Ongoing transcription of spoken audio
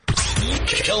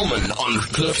Kelman on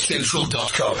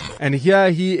CliffCentral.com. And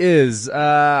here he is.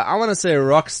 I want to say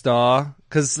rock star.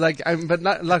 Cause but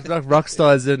not like rock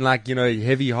stars in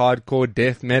heavy hardcore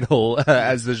death metal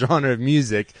as the genre of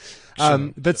music.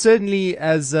 But certainly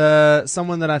as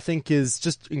someone that I think is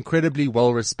just incredibly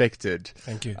well respected.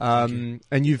 Thank you.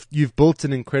 And you've built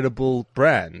an incredible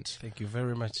brand. Thank you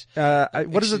very much.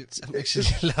 What is it? I'm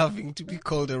actually loving to be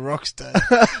called a rock star.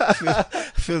 I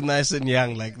feel nice and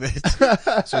young like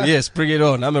that. So yes, bring it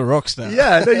on. I'm a rock star.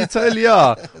 Yeah, no, you totally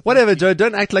are. Whatever, Joe.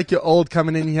 Don't act like you're old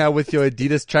coming in here with your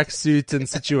Adidas tracksuit and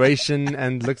situation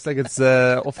and looks like it's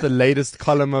off the latest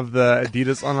column of the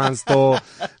Adidas online store.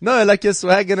 No, like you're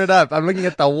swagging it up. I'm looking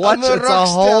at the watch. It's a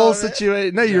whole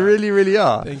situation. No, you really, really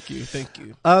are. Thank you. Thank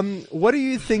you. What do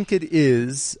you think it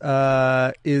is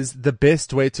the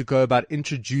best way to go about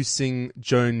introducing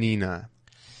Joe Nina?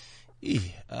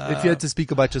 If you had to speak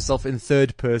about yourself in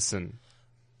third person.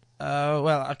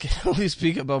 Well, I can only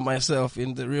speak about myself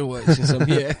in the real way since I'm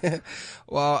here.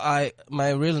 Well,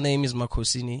 my real name is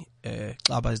Makosini.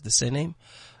 Xaba is the surname.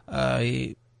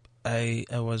 I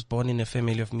was born in a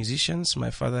family of musicians. My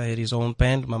father had his own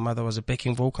band. My mother was a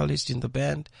backing vocalist in the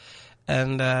band.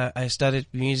 And I started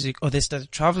music, they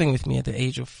started traveling with me at the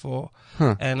age of 4.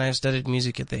 And I started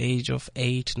music at the age of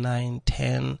 8, 9,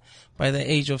 10. By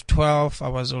the age of 12, I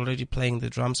was already playing the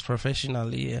drums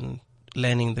professionally and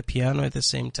learning the piano at the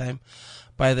same time.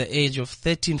 By the age of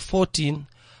 13, 14,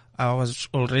 I was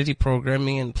already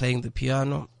programming and playing the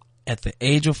piano. At the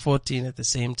age of 14, at the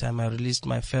same time, I released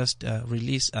my first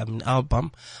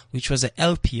album, which was an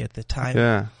LP at the time.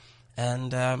 Yeah.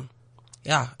 And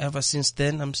ever since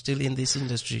then, I'm still in this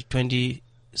industry,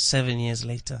 27 years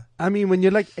later. I mean, when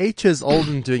you're 8 years old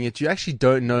and doing it, you actually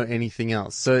don't know anything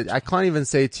else. So I can't even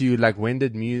say to you, when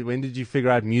did you figure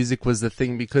out music was the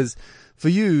thing? Because for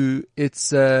you,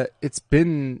 it's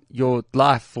been your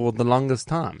life for the longest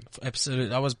time.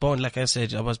 Absolutely. I was born, like I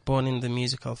said, I was born in the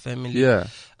musical family. Yeah.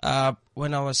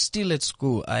 When I was still at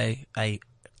school, I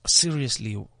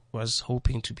seriously was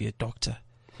hoping to be a doctor.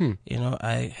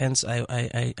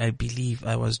 I believe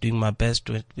I was doing my best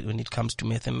when it comes to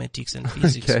mathematics and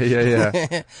physics. Okay,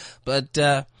 yeah. But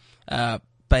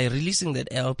by releasing that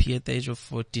LP at the age of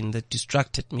 14, that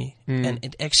distracted me. And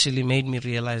it actually made me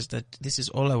realize that this is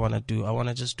all I want to do. I want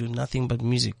to just do nothing but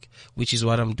music, which is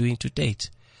what I'm doing to date.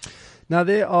 Now,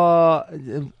 there are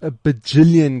a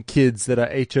bajillion kids that are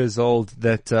 8 years old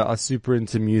that are super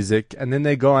into music, and then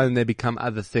they go on and they become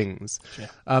other things. Sure.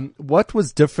 What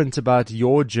was different about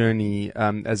your journey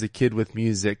as a kid with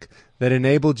music that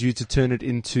enabled you to turn it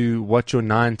into what your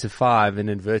 9 to 5 in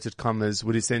inverted commas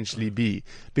would essentially be?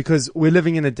 Because we're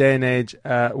living in a day and age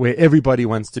where everybody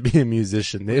wants to be a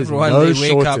musician. There's Everyone, no they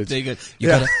shortage. wake up, they go, you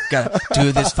gotta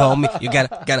do this for me. You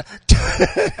gotta.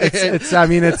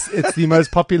 It's the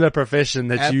most popular profession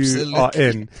that you are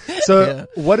in. So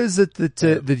what is it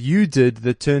that you did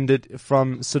that turned it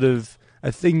from sort of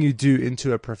a thing you do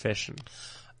into a profession?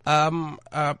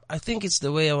 I think it's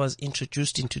the way I was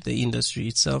introduced into the industry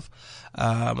itself.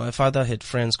 My father had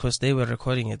friends, cause they were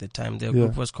recording at the time. Their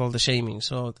group was called The Shaming.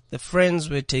 So the friends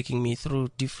were taking me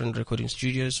through different recording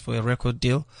studios for a record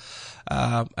deal.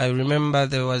 I remember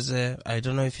there was I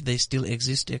don't know if they still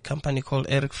exist, a company called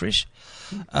Eric Frisch.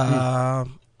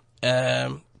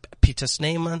 Peter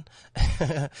Sneyman,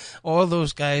 all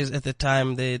those guys at the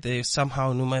time, they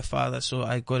somehow knew my father. So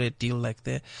I got a deal like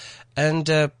that.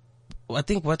 And, I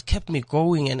think what kept me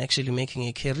going and actually making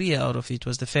a career out of it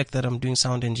was the fact that I'm doing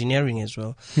sound engineering as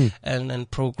well, and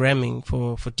programming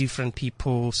for different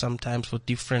people, sometimes for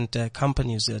different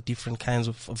companies, different kinds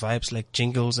of vibes like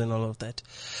jingles and all of that.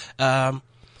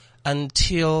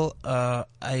 Until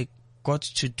I got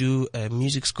to do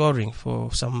music scoring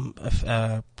for some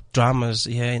dramas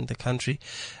here in the country.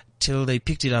 Till they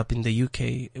picked it up in the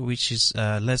UK, which is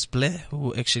Les Blair,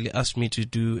 who actually asked me to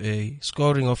do a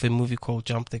scoring of a movie called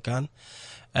Jump the Gun,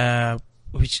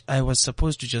 which I was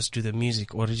supposed to just do the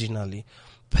music originally.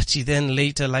 But he then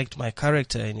later liked my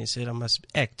character and he said I must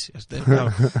act.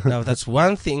 Now that's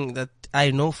one thing that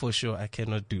I know for sure I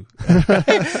cannot do.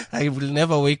 I will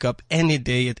never wake up any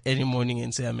day at any morning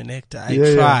and say I'm an actor. I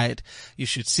tried. You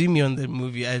should see me on the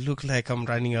movie. I look like I'm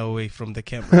running away from the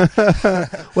camera.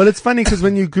 Well, it's funny because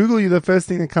when you Google you, the first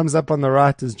thing that comes up on the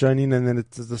right is Joe Nina, and then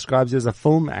it describes you as a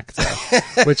film actor,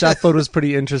 which I thought was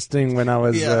pretty interesting when I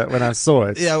was when I saw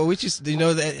it. Yeah, which is,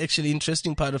 the actually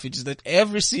interesting part of it is that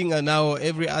every singer now, or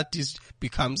every artist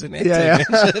becomes an actor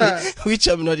eventually, which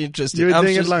I'm not interested in. You were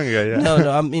doing it long ago,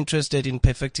 No, I'm interested interested in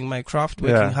perfecting my craft,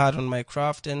 working hard on my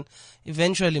craft, and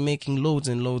eventually making loads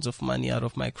and loads of money out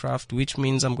of my craft, which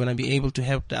means I'm going to be able to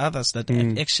help the others that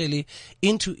are actually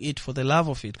into it for the love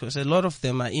of it, because a lot of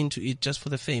them are into it just for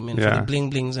the fame and for the bling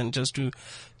blings and just to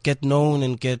get known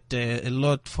and get a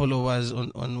lot followers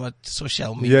on what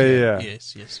social media.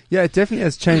 Yes. Yeah, it definitely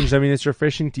has changed. I mean, it's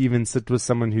refreshing to even sit with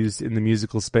someone who's in the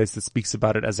musical space that speaks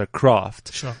about it as a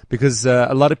craft. Sure. Because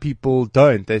a lot of people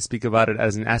don't. They speak about it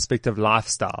as an aspect of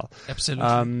lifestyle.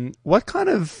 Absolutely. What kind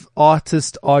of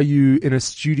artist are you in a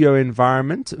studio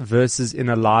environment versus in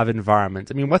a live environment?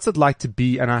 I mean, what's it like to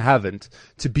be, and I haven't,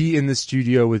 to be in the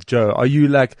studio with Joe? Are you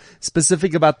like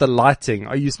specific about the lighting?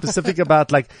 Are you specific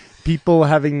about like people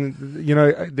having, you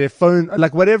know, their phone,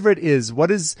 like whatever it is,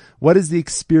 what is the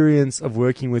experience of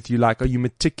working with you like? Are you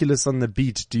meticulous on the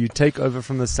beat? Do you take over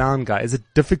from the sound guy? Is it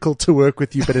difficult to work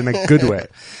with you, but in a good way?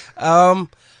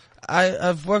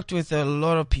 I've worked with a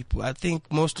lot of people. I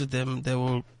think most of them, they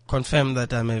will confirm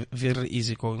that I'm a very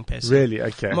easygoing person. Really?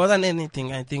 Okay. More than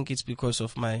anything, I think it's because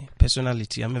of my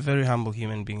personality. I'm a very humble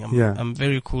human being. I'm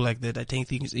very cool like that. I take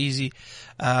things easy.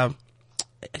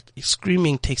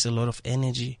 Screaming takes a lot of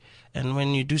energy, and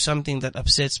when you do something that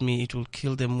upsets me, it will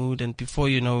kill the mood, and before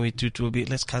you know it, it will be,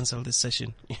 let's cancel this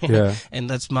session. And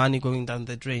that's money going down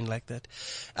the drain like that.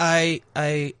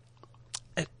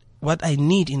 What I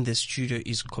need in the studio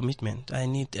is commitment. I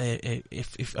need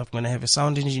if I'm gonna have a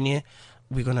sound engineer,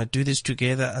 we're going to do this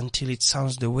together until it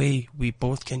sounds the way we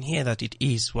both can hear that it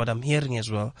is what I'm hearing as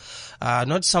well.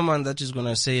 Not someone that is going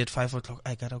to say at 5 o'clock,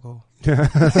 I gotta go.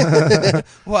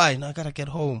 Why? No, I gotta get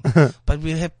home. But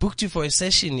we have booked you for a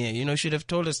session here. You know, should have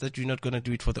told us that you're not going to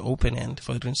do it for the open end,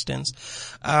 for instance.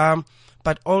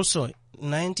 But also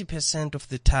 90% of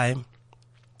the time,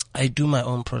 I do my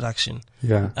own production.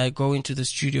 I go into the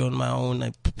studio on my own.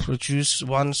 I produce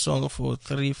one song for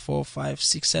 3, 4, 5,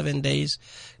 6, 7 days,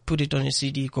 put it on a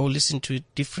CD, go listen to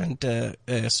different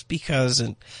speakers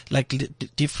and like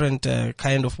different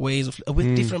kind of ways of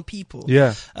with different people.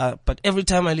 But every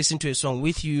time I listen to a song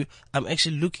with you, I'm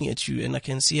actually looking at you and I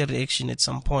can see a reaction at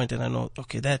some point, and I know,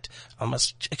 okay, that I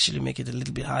must actually make it a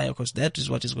little bit higher because that is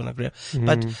what is going to grab.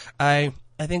 But I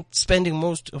think spending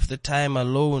most of the time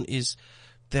alone is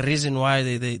the reason why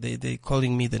they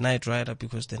calling me the night rider,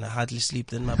 because then I hardly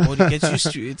sleep, then my body gets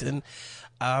used to it. And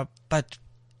but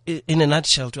in a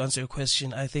nutshell, to answer your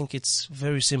question, I think it's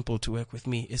very simple to work with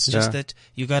me. It's just that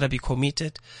you gotta be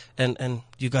committed and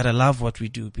you gotta love what we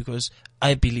do, because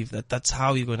I believe that that's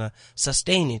how you're gonna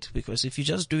sustain it. Because if you're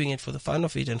just doing it for the fun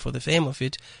of it and for the fame of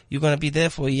it, you're gonna be there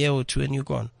for a year or two and you're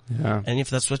gone. And if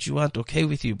that's what you want, okay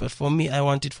with you. But for me, I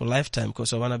want it for lifetime,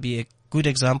 because I wanna be a good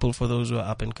example for those who are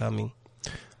up and coming.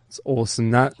 It's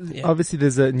awesome. Now, obviously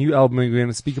there's a new album. We're going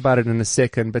to speak about it in a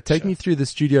second, but take me through the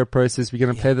studio process. We're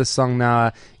going to play the song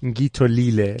now,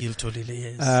 Ngitolile.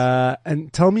 Ngitolile, yes.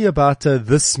 And tell me about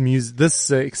this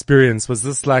experience. Was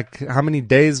this like, how many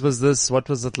days was this? What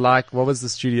was it like? What was the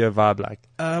studio vibe like?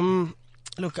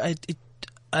 Look, I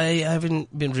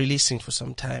haven't been releasing for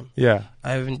some time.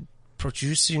 I've been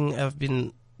producing. I've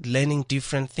been learning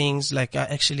different things. Like I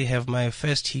actually have my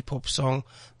first hip hop song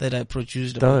that I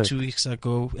produced about 2 weeks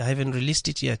ago. I haven't released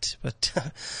it yet, but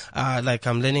like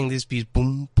I'm learning this beat,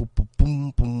 boom, boom, boom,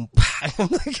 boom, boom. I'm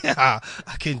like, I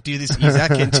can do this easy. I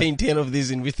can chain 10 of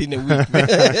these within a week,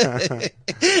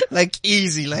 like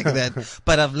easy like that.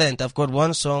 But I've learned. I've got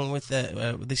one song with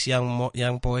this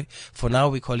young boy. For now,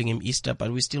 we're calling him Easter,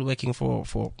 but we're still working for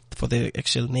the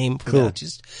actual name for the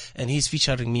artist. And he's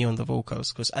featuring me on the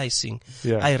vocals because I sing.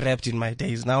 I rapped in my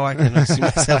days. Now I cannot see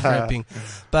myself rapping.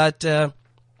 But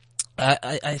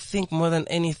I think more than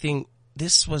anything,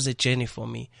 this was a journey for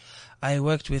me. I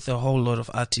worked with a whole lot of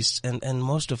artists, and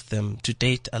most of them to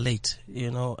date are late.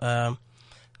 You know,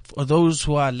 for those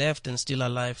who are left and still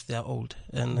alive, they are old,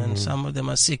 and some of them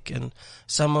are sick, and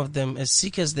some of them, as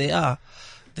sick as they are,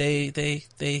 they're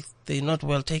not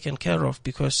well taken care of,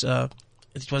 because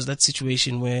it was that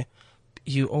situation where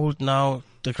you old now.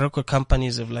 The record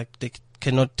companies have they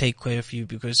cannot take care of you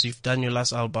because you've done your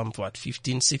last album for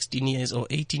 15, 16 years or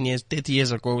 18 years, 30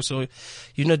 years ago. So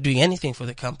you're not doing anything for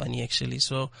the company actually.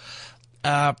 So,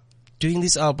 doing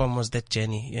this album was that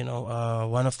journey, you know.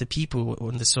 One of the people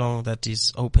on the song that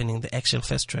is opening the actual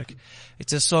first track,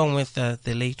 it's a song with the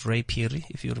late Ray Phiri,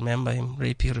 if you remember him,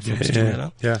 Ray Phiri from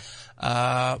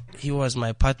Stimela. He was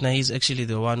my partner. He's actually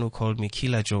the one who called me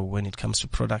Killer Joe when it comes to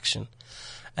production.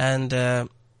 And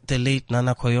the late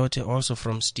Nana Coyote, also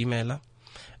from Stimela.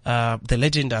 the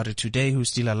legendary today who's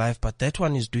still alive, but that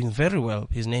one is doing very well.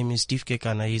 His name is Steve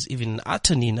Kekana. He's even an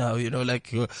attorney now,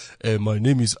 my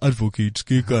name is Advocate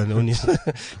Kekana on his,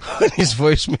 on his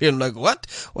voicemail. I'm like, what?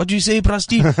 What do you say, Bra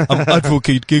Steve? I'm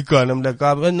Advocate Kekana. I'm like,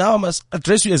 now I must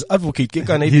address you as Advocate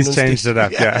Kekana. He's changed it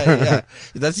up, yeah.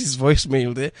 That's his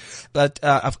voicemail there. But,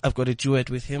 I've got a duet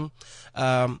with him.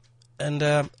 And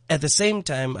at the same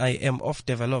time, I am off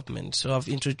development. So I've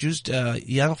introduced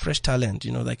young, fresh talent,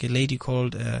 like a lady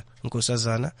called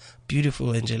Nkosazana,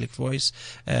 beautiful angelic voice.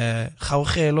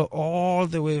 Khawkhelo, all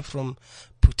the way from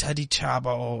Putadi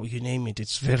Chaba, or you name it.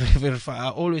 It's very, very far. I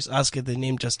always ask her, the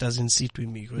name just doesn't sit with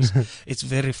me because it's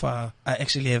very far. I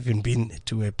actually haven't been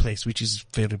to a place, which is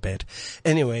very bad.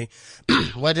 Anyway,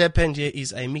 what happened here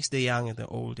is I mixed the young and the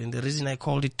old. And the reason I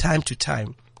called it Time to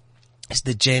Time, it's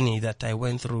the journey that I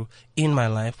went through in my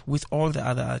life with all the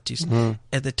other artists.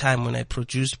 At the time when I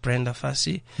produced Brenda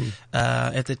Fassie,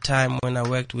 at the time when I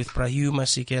worked with Prahu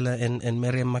Masikela and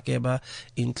Miriam Makeba,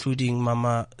 including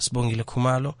Mama Sbongile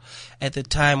Kumalo, at the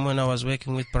time when I was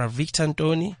working with Bra Victor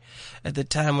Ntoni, at the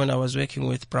time when I was working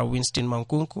with Bra Winston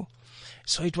Mankunku.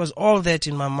 So it was all that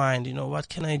in my mind, what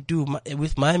can I do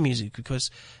with my music? Because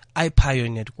I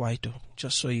pioneered Kwaito,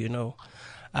 just so you know.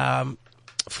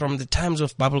 From the times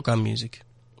of bubblegum music,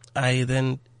 I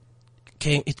then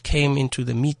came into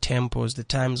the mid tempos, the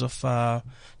times of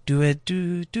do it,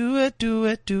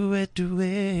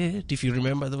 if you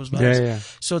remember those vibes. Yeah.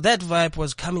 So that vibe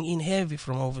was coming in heavy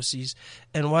from overseas,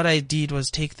 and what I did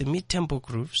was take the mid tempo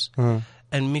grooves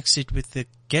and mix it with the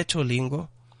ghetto lingo,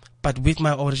 but with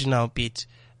my original beat.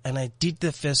 And I did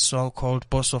the first song called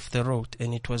Boss of the Road,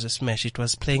 and it was a smash. It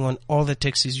was playing on all the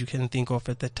taxis you can think of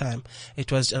at the time.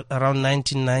 It was around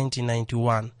 1990,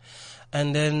 91.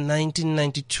 And then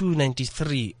 1992,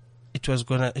 93, it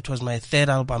was my third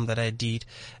album that I did,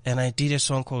 and I did a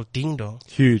song called Ding Dong.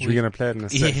 Huge. We're going to play it in a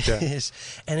sec. Yes.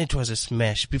 And it was a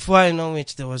smash. Before I know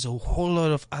it, there was a whole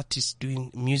lot of artists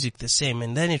doing music the same,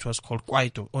 and then it was called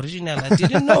Kwaito. Originally, I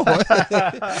didn't know.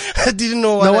 I didn't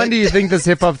know what No wonder you think this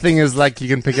hip-hop thing is like you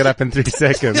can pick it up in 3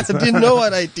 seconds. I didn't know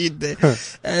what I did there.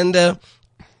 And the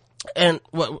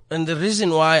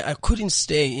reason why I couldn't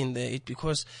stay in there is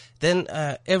because then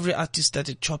every artist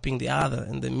started chopping the other,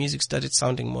 and the music started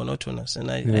sounding monotonous. And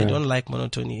I don't like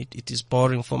monotony. It is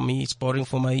boring for me. It's boring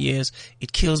for my ears.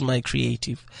 It kills my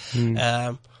creative,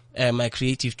 my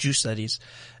creative juice, that is.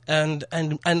 And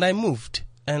I moved,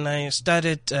 and I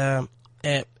started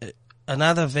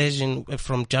another version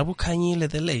from Jabu Kanyile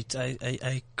the late.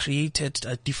 I created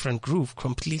a different groove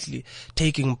completely,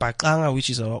 taking Bakanga, which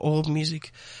is our old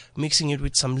music, mixing it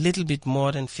with some little bit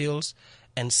modern feels,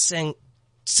 and sang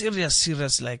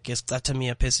serious like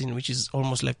Escatamia Pesin, which is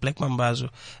almost like Black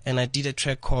Mambazo. And I did a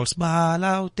track called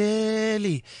Sbalau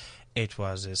Deli. It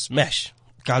was a smash.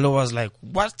 Galo was like,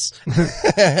 what?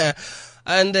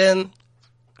 And then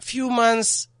few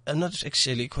months, not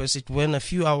actually, because it won a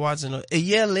few awards, and a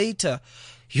year later,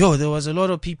 there was a lot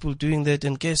of people doing that,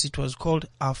 and guess it was called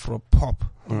Afro Pop.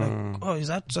 I'm like,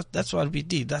 that's what we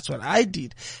did. That's what I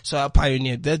did. So I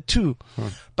pioneered that too.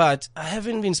 But I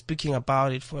haven't been speaking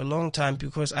about it for a long time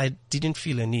because I didn't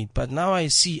feel a need. But now I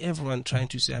see everyone trying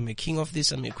to say, I'm a king of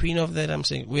this, I'm a queen of that. I'm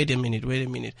saying, wait a minute.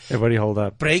 Everybody hold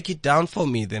up. Break it down for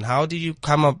me then. How did you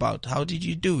come about? How did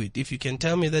you do it? If you can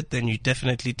tell me that, then you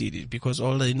definitely did it, because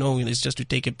all they know is just to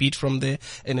take a beat from there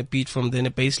and a beat from there and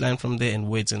a bass line from there and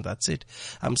words, and that's it.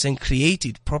 I'm saying create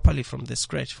it properly from the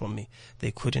scratch for me.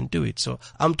 They couldn't do it. So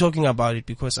I'm talking about it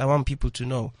because I want people to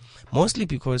know, mostly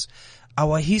because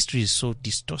our history is so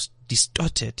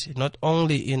distorted, not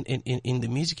only in the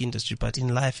music industry, but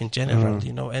in life in general,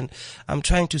 and I'm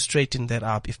trying to straighten that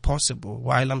up if possible,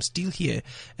 while I'm still here,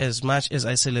 as much as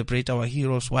I celebrate our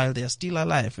heroes while they are still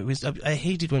alive. I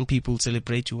hate it when people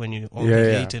celebrate you when you're only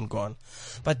late and gone.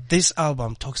 But this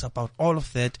album talks about all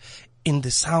of that in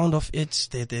the sound of it,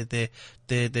 the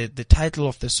title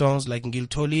of the songs, like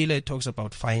Ngiltolile talks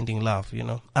about finding love,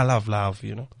 I love love,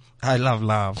 I love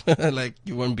love, like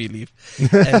you won't believe.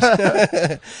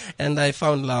 And I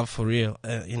found love for real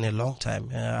in a long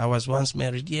time. I was once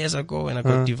married years ago, and I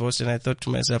got divorced, and I thought to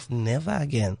myself, never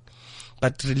again.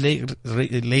 But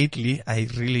lately, I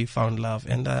really found love,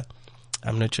 and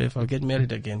I'm not sure if I'll get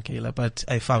married again, Kayla, but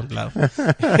I found love.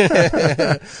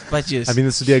 But yes. I mean,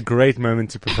 this would be a great moment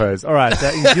to propose. All right.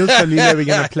 Ngil Tolile, we're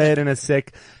going to play it in a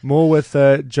sec. More with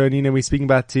Jonina. We're speaking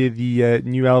about the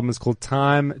new album. It's called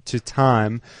Time to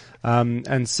Time.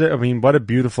 And so, I mean, what a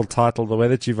beautiful title. The way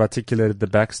that you've articulated the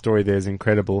backstory there is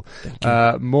incredible.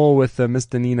 More with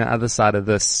Mr. Nina, Other Side of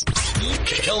This.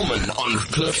 Kelman on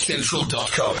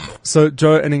CliffCentral.com. So,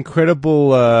 Joe, an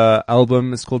incredible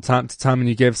album. It's called Time to Time, and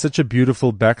you gave such a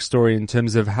beautiful backstory in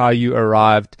terms of how you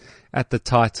arrived at the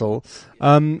title.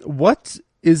 What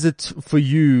is it for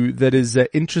you that is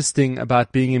interesting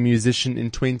about being a musician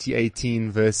in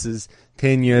 2018 versus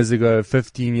 10 years ago,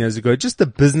 15 years ago? Just the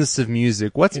business of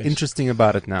music. What's interesting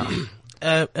about it now?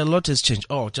 A lot has changed.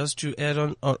 Oh, just to add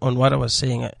on what I was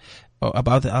saying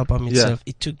about the album itself,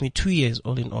 it took me 2 years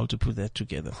all in all to put that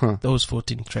together. Those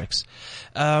 14 tracks.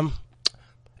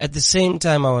 At the same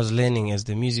time, I was learning as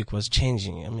the music was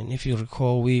changing. I mean, if you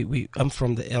recall, I'm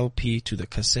from the LP to the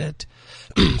cassette,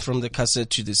 from the cassette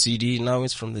to the CD. Now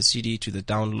it's from the CD to the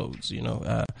downloads,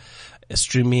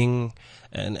 streaming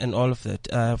and all of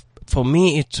that. For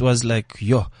me, it was like,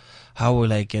 how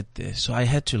will I get there? So I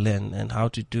had to learn and how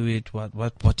to do it.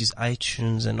 What is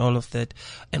iTunes and all of that,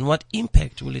 and what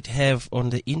impact will it have on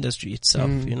the industry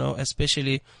itself?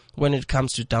 Especially when it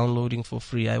comes to downloading for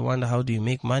free. I wonder, how do you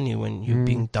make money when you're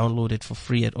being downloaded for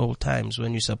free at all times,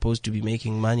 when you're supposed to be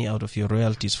making money out of your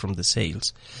royalties from the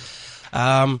sales?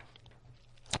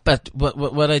 But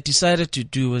what I decided to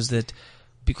do was that,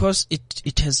 because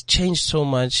it has changed so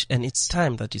much, and it's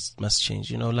time that it must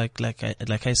change. Like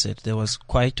I said, there was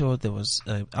Kwaito, there was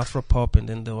Afropop, and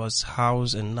then there was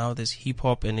house, and now there's hip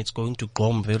hop, and it's going to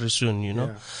glom very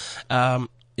soon.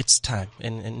 It's time,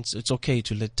 and it's okay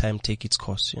to let time take its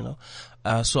course.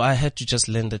 So I had to just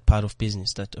learn that part of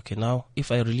business. That okay, now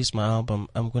if I release my album,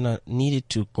 I'm gonna need it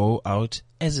to go out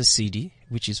as a CD,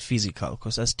 which is physical,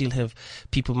 because I still have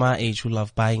people my age who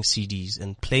love buying CDs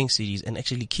and playing CDs and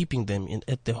actually keeping them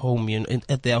at the home,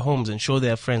 at their homes, and show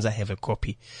their friends I have a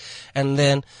copy. And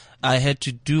then I had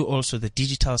to do also the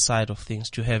digital side of things,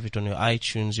 to have it on your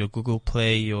iTunes, your Google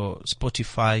Play, your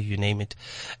Spotify, you name it,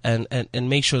 and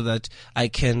make sure that I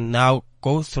can now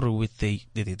go through with the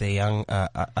young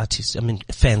artists,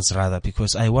 fans rather,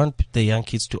 because I want the young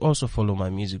kids to also follow my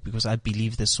music, because I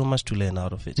believe there's so much to learn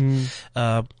out of it.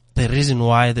 The reason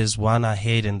why there's one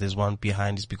ahead and there's one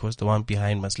behind is because the one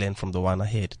behind must learn from the one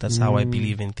ahead. That's how I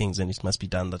believe in things, and it must be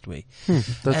done that way.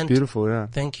 That's beautiful, yeah.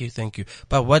 Thank you.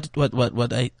 But what it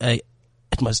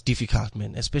was difficult,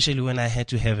 man, especially when I had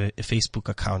to have a Facebook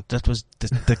account. That was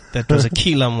that was a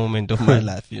killer moment of my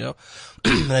life,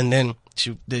 And then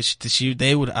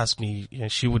they would ask me,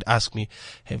 she would ask me,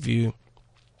 have you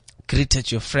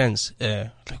greeted your friends?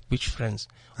 Like, which friends?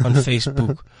 On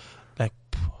Facebook. Like,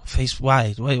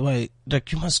 why?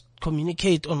 Like, you must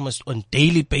communicate almost on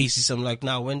daily basis. I'm like,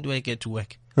 now, when do I get to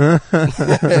work?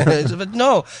 But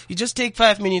no, you just take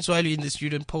 5 minutes while you're in the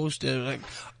studio and post. Like,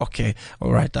 okay,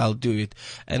 all right, I'll do it.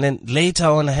 And then later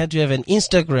on, I had to have an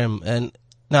Instagram. And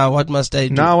now, what must I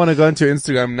do? Now I want to go into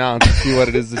Instagram now to see what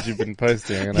it is that you've been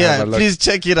posting. And yeah, please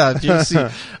check it out. You'll see.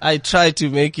 I try to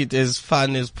make it as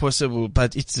fun as possible,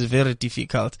 but it's very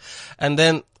difficult. And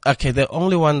then, okay, the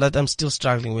only one that I'm still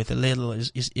struggling with a little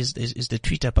is the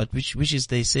Twitter, but which is,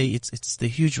 they say it's the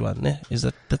huge one, eh?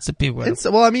 That's the big one.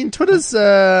 Twitter's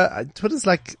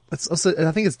like, it's also,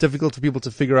 I think it's difficult for people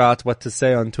to figure out what to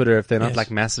say on Twitter if they're not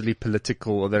like massively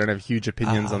political, or they don't have huge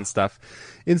opinions on stuff.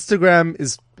 Instagram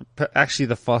is actually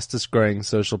the fastest growing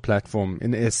social platform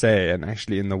in SA and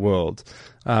actually in the world.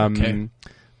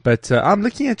 But I'm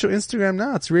looking at your Instagram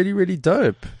now. It's really, really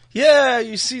dope. Yeah,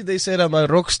 you see, they said I'm a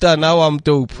rock star. Now I'm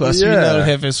dope. As we now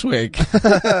have a swag.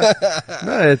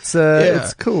 No,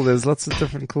 it's cool. There's lots of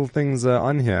different cool things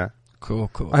on here.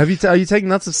 Cool. Are you taking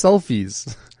lots of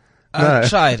selfies? I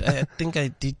tried. I think I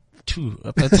did too.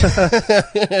 But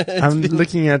I'm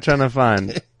looking at trying to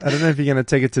find. I don't know if you're going to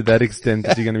take it to that extent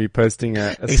that you're going to be posting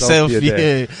a selfie a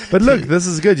day. But look, this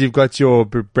is good. You've got your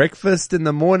breakfast in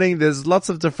the morning. There's lots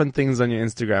of different things on your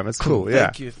Instagram. It's cool.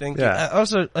 Thank you. I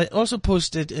also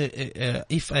posted,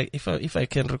 if I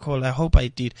can recall, I hope I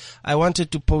did. I wanted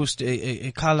to post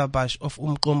a calabash of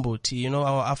Umqombothi,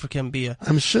 our African beer.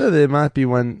 I'm sure there might be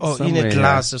one somewhere in a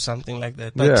glass or something like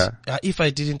that. But if I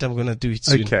didn't, I'm going to do it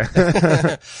soon.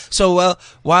 Okay. So,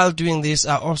 while doing this,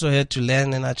 I also had to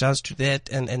learn and adjust to that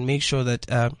and make sure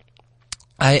that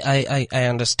I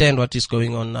understand what is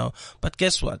going on now. But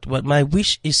guess what? What my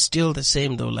wish is still the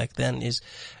same though, like then, is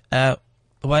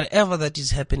whatever that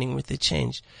is happening with the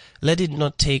change, let it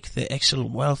not take the actual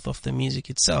wealth of the music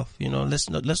itself. You know, let's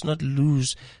not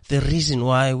lose the reason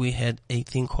why we had a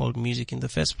thing called music in the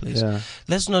first place. Yeah.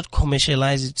 Let's not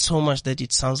commercialize it so much that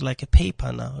it sounds like a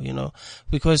paper now, you know,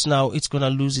 because now it's gonna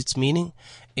lose its meaning.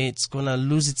 It's gonna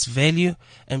lose its value,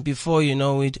 and before you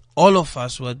know it, all of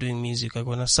us who are doing music are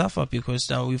gonna suffer because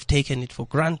now we've taken it for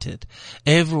granted.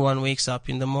 Everyone wakes up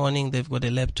in the morning, they've got a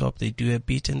laptop, they do a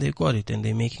beat and they've got it, and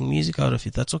they're making music out of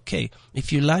it. That's okay.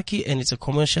 If you're lucky and it's a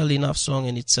commercial enough song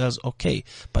and it sells, okay.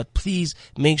 But please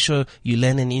make sure you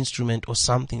learn an instrument or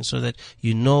something so that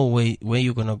you know where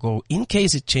you're gonna go in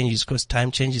case it changes, because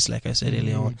time changes, like I said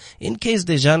earlier on. In case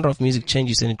the genre of music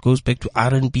changes and it goes back to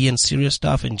R&B and serious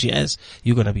stuff and jazz,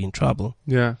 you're gonna be in trouble.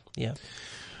 Yeah. Yeah.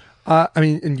 I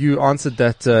mean, and you answered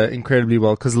that incredibly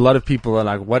well, because a lot of people are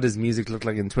like, what does music look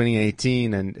like in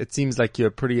 2018? And it seems like you're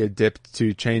pretty adept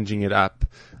to changing it up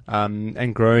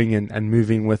and growing and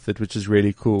moving with it, which is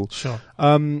really cool. Sure.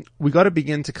 We got to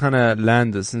begin to kind of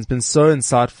land this, and it's been so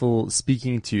insightful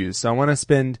speaking to you. So I want to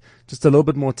spend just a little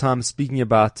bit more time speaking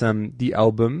about the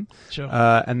album, Sure.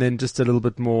 and then just a little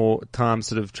bit more time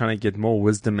sort of trying to get more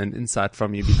wisdom and insight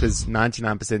from you, because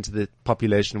 99% of the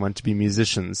population want to be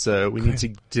musicians. So we need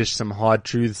to dish some hard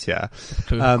truths here.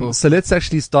 Cool. So let's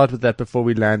actually start with that before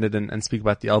we land it and speak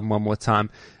about the album one more time.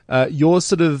 Your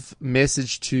sort of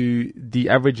message to the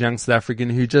average young South African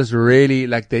who just really,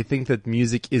 like, they think that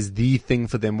music is the thing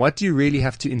for them. What do you really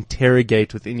have to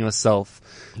interrogate within yourself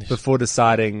before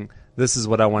deciding this is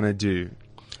what I want to do?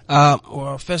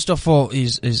 Well, first of all,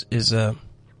 if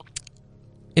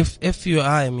you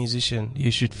are a musician, you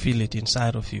should feel it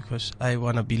inside of you, because I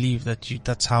want to believe that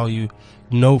that's how you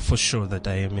know for sure that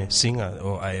I am a singer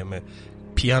or I am a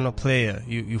piano player.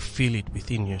 You feel it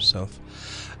within yourself.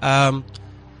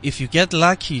 If you get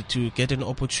lucky to get an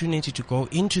opportunity to go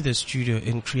into the studio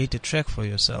and create a track for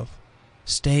yourself,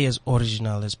 stay as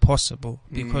original as possible.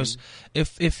 Because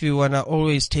if you wanna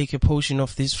always take a portion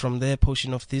of this from there,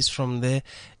 portion of this from there,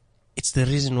 it's the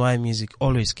reason why music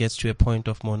always gets to a point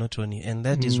of monotony, and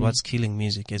that is what's killing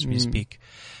music as we speak.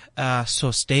 So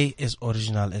stay as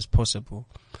original as possible.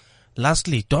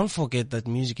 Lastly, don't forget that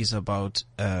music is about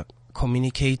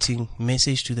communicating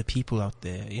message to the people out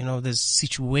there. You know, there's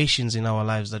situations in our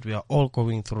lives that we are all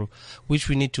going through, which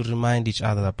we need to remind each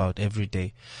other about every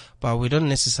day. But we don't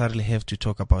necessarily have to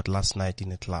talk about last night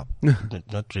in a club.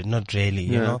 Not really,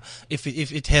 you know. If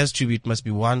it has to be, it must be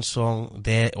one song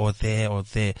there or there or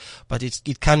there. But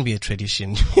it can be a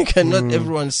tradition. You cannot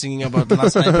everyone singing about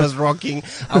last night was rocking.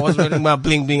 I was wearing my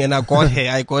bling bling and I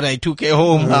took it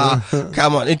home.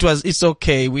 Come on. It's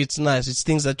okay. It's nice. It's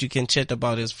things that you can chat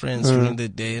about as friends during the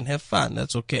day and have fun.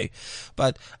 That's okay.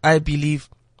 But I believe,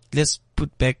 let's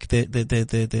put back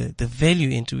the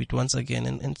value into it once again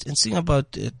and sing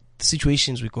about the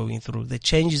situations we're going through, the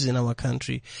changes in our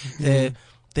country, the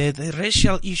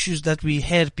racial issues that we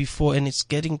had before, and it's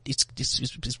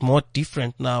more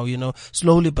different now, you know.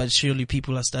 Slowly but surely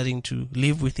people are starting to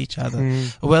live with each other.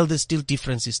 Well, there's still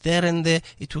differences there and there.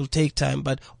 It will take time,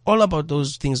 but all about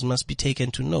those things must be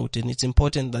taken to note, and it's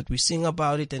important that we sing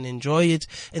about it and enjoy it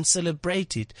and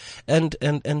celebrate it and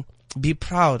be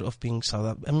proud of being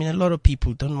I mean, a lot of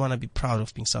people don't want to be proud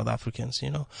of being South Africans, you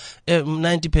know.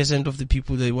 90% of the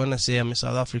people, they want to say I'm a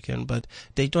South African, but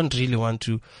they don't really want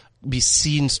to be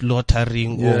seen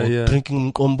slaughtering or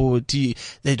drinking Nkombo tea.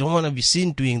 They don't want to be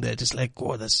seen doing that. It's like,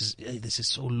 oh, this is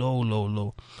so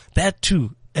low. That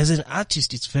too, as an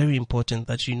artist, it's very important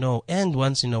that you know, and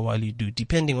once in a while you do,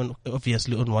 depending on,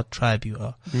 obviously, on what tribe you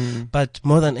are. But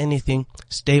more than anything,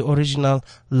 stay original,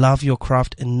 love your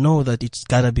craft, and know that it's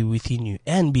gotta be within you,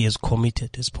 and be as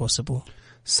committed as possible.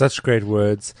 Such great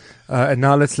words. And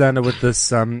now let's land it with this.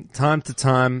 Time to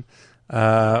time,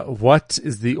 what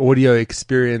is the audio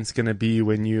experience going to be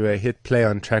when you hit play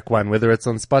on track one, whether it's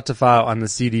on Spotify or on the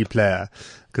CD player?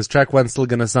 Because track one's still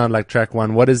going to sound like track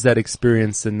one. What is that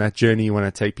experience and that journey you want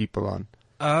to take people on?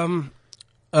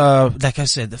 Like I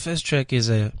said, the first track is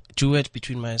a duet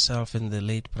between myself and the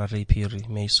late Prare Phiri.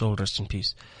 May his soul rest in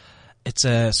peace. It's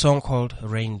a song called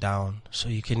Rain Down. So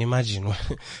you can imagine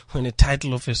when the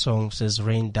title of a song says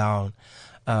Rain Down,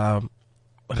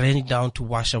 rain down to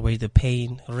wash away the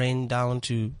pain, rain down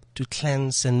to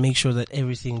cleanse and make sure that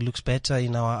everything looks better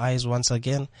in our eyes once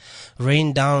again,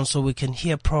 rain down so we can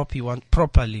hear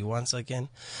properly once again.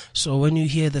 So when you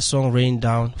hear the song Rain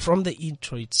Down, from the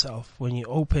intro itself, when you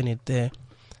open it there,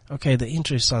 okay, the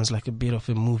intro sounds like a bit of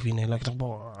a movie, like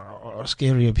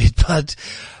scary a bit,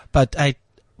 but I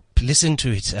listen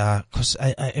to it because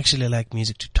I actually like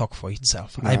music to talk for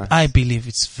itself. Nice. I believe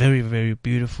it's very, very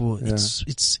beautiful. Yeah.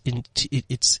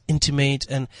 It's intimate,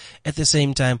 and at the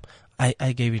same time,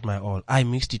 I gave it my all. I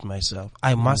mixed it myself.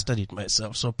 I mastered it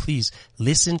myself. So please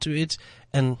listen to it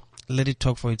and let it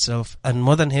talk for itself. I'm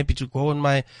more than happy to go on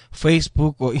my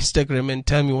Facebook or Instagram and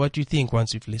tell me what you think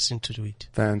once you've listened to it.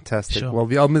 Fantastic. Sure. Well,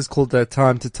 the album is called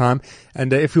Time to Time.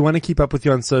 And if we want to keep up with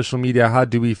you on social media, how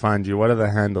do we find you? What are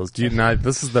the handles? Do you know?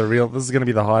 This is going to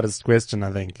be the hardest question,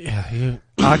 I think. Yeah,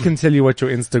 I can tell you what your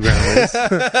Instagram is.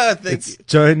 It's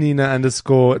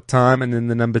Jonina_time and then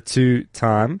the number 2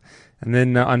 time. And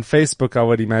then on Facebook, I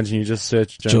would imagine you just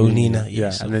search Jonina. Yeah,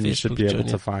 Yes, and then you Facebook, should be able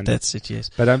to Jonina. find That's it, yes.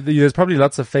 But there's probably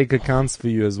lots of fake accounts for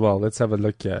you as well. Let's have a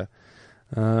look here.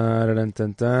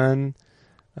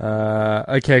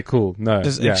 Okay, cool. No,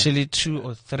 There's actually 2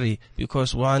 or 3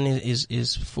 because one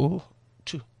is full.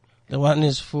 2. The one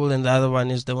is full and the other one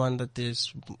is the one that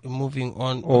is moving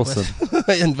on. Awesome.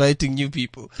 Inviting new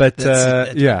people. But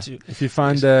That's it. if you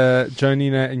find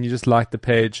Jonina and you just like the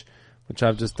page, which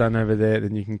I've just done over there,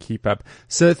 then you can keep up.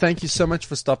 So thank you so much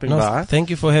for stopping by. Thank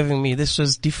you for having me. This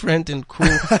was different and cool.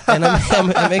 And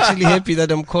I'm actually happy that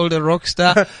I'm called a rock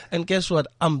star. And guess what?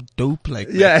 I'm dope like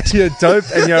that. Yeah, you're dope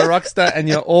and you're a rock star and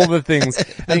you're all the things. And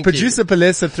Thank producer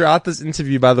Palesa throughout this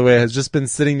interview, by the way, has just been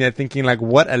sitting there thinking like,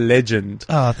 what a legend.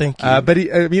 Oh, thank you. But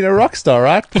a rock star,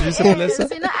 right? Producer Yes, Palesa?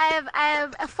 I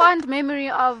have a fond memory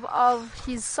of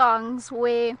his songs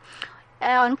where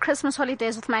on Christmas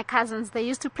holidays with my cousins, they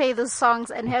used to play those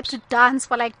songs and had to dance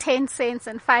for like 10 cents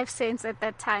and 5 cents at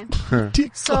that time.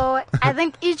 So I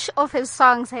think each of his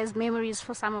songs has memories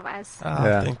for some of us.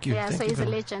 Yeah. Thank you. Yeah, Thank so you he's a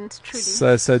very legend, truly.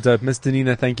 So dope. Mr.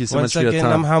 Nina, thank you so Once much for your again,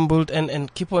 time. I'm humbled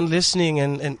and keep on listening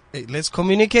and let's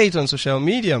communicate on social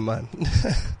media, man.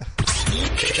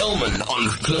 Kelman on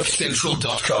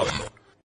CliffCentral.com.